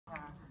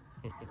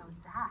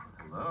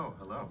Hello,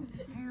 hello.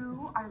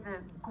 You are the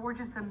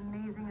gorgeous,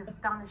 amazing,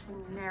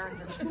 astonishing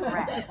narrative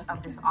thread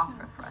of this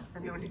opera for us,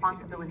 and the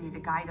responsibility to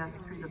guide us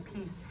through the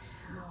piece.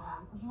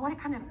 What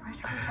kind of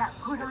pressure does that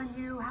put on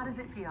you? How does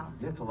it feel?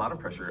 Yeah, it's a lot of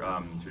pressure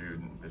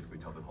to basically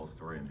tell the whole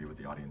story and be with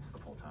the audience the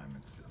whole time.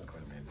 It's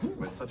quite amazing.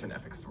 But it's such an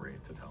epic story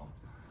to tell.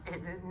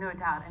 No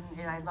doubt,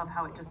 and I love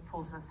how it just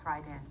pulls us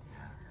right in.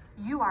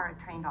 You are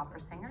a trained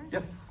opera singer.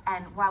 Yes.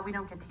 And while we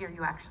don't get to hear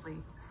you actually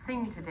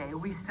sing today,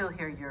 we still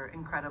hear your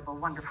incredible,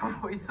 wonderful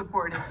voice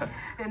supported,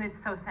 and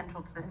it's so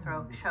central to this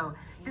show.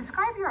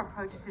 Describe your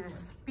approach to the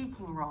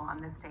speaking role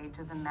on the stage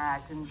of the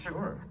Met in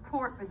terms of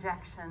support,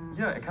 projection.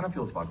 Yeah, it kind of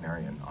feels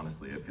Wagnerian,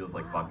 honestly. It feels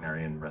like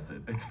Wagnerian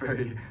recit. It's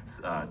very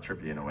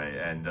trippy in a way,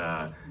 and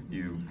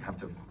you have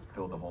to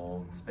fill the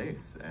whole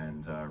space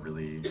and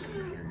really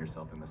hear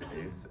yourself in the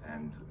space,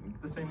 and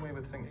the same way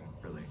with singing,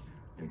 really.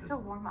 You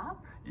still warm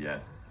up?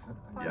 Yes.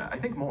 Yeah, I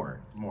think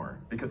more,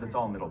 because it's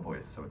all middle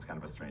voice, so it's kind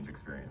of a strange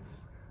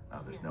experience.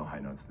 There's no high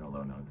notes, no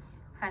low notes.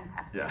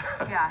 Fantastic. Yeah.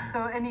 Yeah,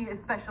 so any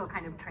special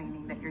kind of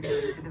training that you're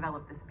doing to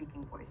develop the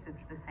speaking voice,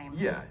 it's the same?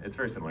 Yeah, it's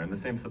very similar, and the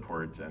same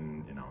support,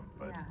 and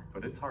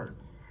but it's hard,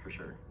 for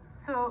sure.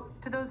 So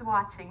to those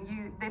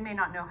watching, they may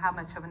not know how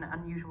much of an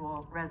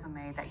unusual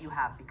resume that you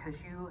have, because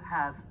you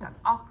have done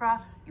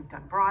opera, you've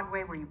done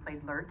Broadway, where you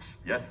played Lurch.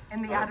 Yes.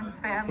 In the Addams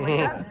Family.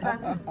 That's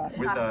not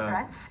a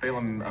stretch.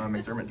 Phelan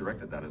McDermott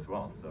directed that as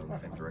well, so the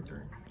same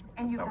director.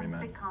 And you've done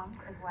sitcoms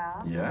as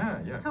well.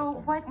 Yeah.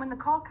 So when the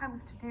call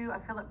comes to do a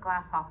Philip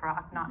Glass opera,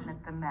 Akhenaten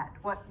at the Met,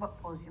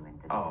 what pulls you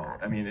into that?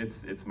 I mean,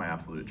 it's my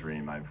absolute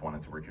dream. I've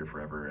wanted to work here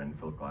forever, and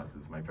Philip Glass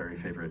is my very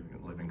favorite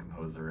living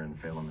composer, and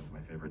Phelan is my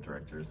favorite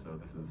director, so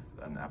this is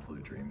an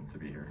absolute dream to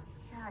be here.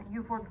 Yeah,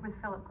 you've worked with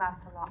Philip Glass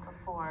a lot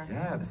before.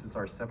 Yeah, this is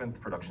our 7th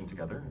production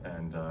together,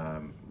 and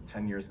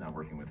 10 years now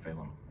working with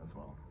Phelan as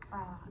well.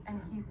 And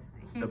he's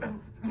the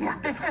best.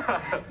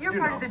 Yeah, you're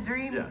part of the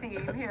dream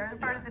team here,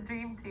 part of the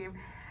dream team.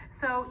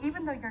 So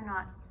even though you're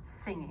not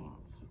singing,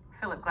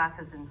 Philip Glass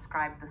has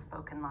inscribed the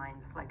spoken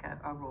lines like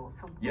a rule.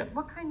 So yes.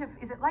 What kind of,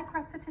 is it like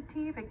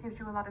recitative? It gives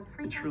you a lot of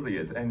freedom? It truly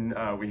is. And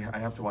I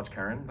have to watch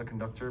Karen, the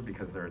conductor,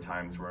 because there are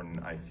times when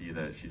I see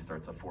that she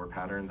starts a 4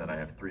 pattern that I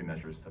have 3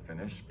 measures to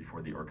finish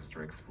before the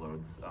orchestra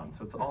explodes.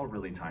 So it's all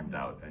really timed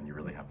out, and you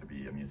really have to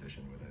be a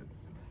musician with it.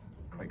 It's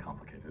quite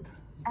complicated.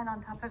 And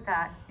on top of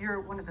that, you're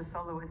one of the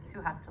soloists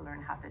who has to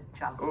learn how to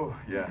juggle. Oh,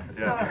 yeah. So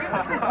give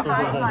us a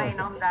timeline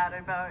on that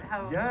about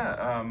how...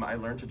 Yeah, I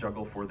learned to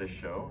juggle for this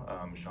show.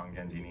 Sean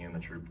Gandini and the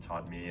troupe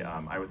taught me.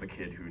 I was a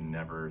kid who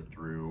never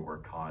threw or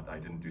caught. I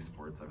didn't do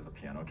sports. I was a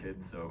piano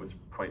kid, so it was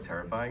quite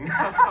terrifying.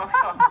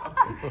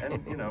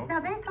 And, Now,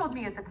 they told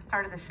me at the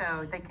start of the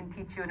show they can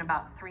teach you in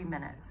about 3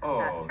 minutes. Is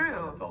that true?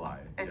 No, that's a lie.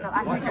 I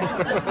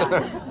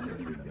think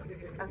 3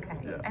 minutes. Okay.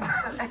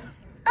 Yeah.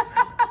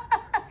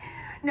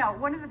 Now,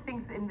 one of the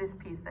things in this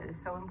piece that is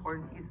so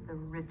important is the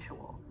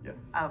ritual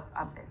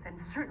of this.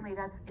 And certainly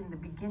that's in the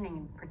beginning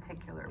in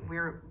particular.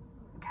 We're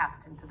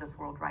cast into this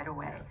world right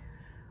away. Yes.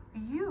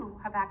 You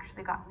have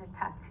actually gotten a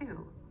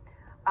tattoo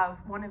of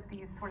one of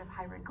these sort of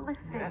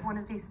hieroglyphic, one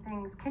of these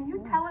things. Can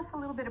you tell us a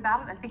little bit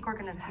about it? I think we're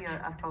going to see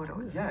a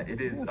photo. Yeah, it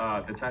is.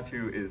 The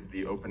tattoo is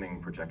the opening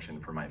projection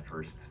for my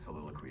first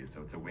soliloquy.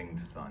 So it's a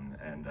winged sun.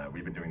 And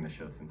we've been doing this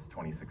show since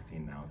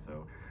 2016 now.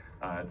 So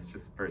it's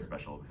just very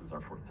special. This is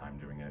our 4th time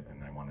doing it,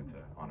 and I wanted to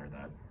honor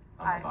that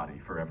on my body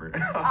forever.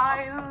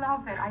 I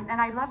love it. And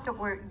I loved it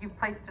where you've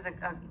placed it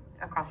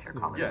across your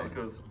collarbone. Yeah, it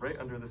goes right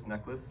under this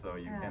necklace, so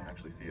you can't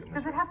actually see it.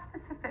 Does it have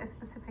a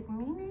specific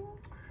meaning?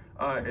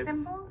 It's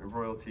symbol?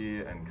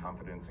 Royalty and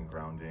confidence and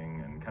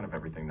grounding and kind of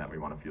everything that we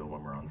want to feel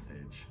when we're on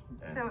stage.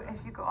 And so as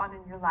you go on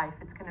in your life,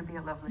 it's going to be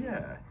a lovely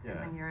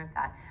souvenir of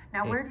that.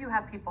 Now, where do you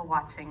have people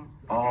watching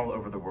today? All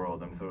over the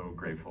world. I'm so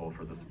grateful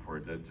for the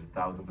support. Just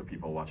thousands of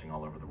people watching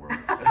all over the world.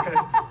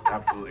 It's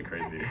absolutely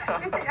crazy. How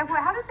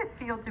does it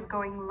feel to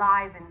going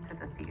live into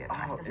the theater?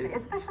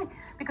 Especially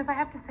because I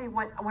have to say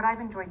what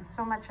I've enjoyed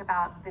so much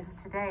about this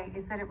today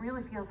is that it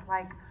really feels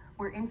like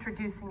we're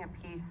introducing a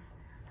piece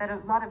that a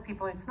lot of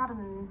people, it's not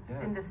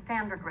in the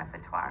standard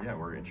repertoire. Yeah,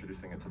 we're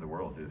introducing it to the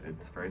world.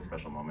 It's a very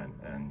special moment,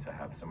 and to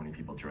have so many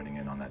people joining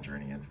in on that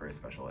journey is very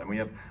special. And we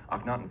have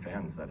Akhenaten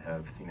fans that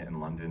have seen it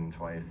in London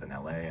twice, in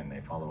LA, and they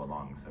follow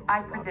along. So I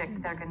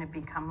predict they're going to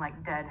become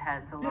like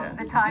deadheads along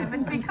the time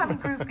and become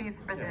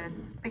groupies for this,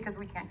 because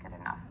we can't get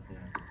enough.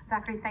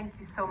 Zachary, thank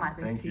you so much.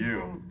 Thank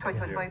you. And toi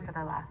toi toi for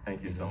the last.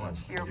 Thank you so much.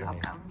 You're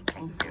welcome.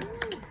 Thank you.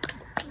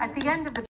 At the end of the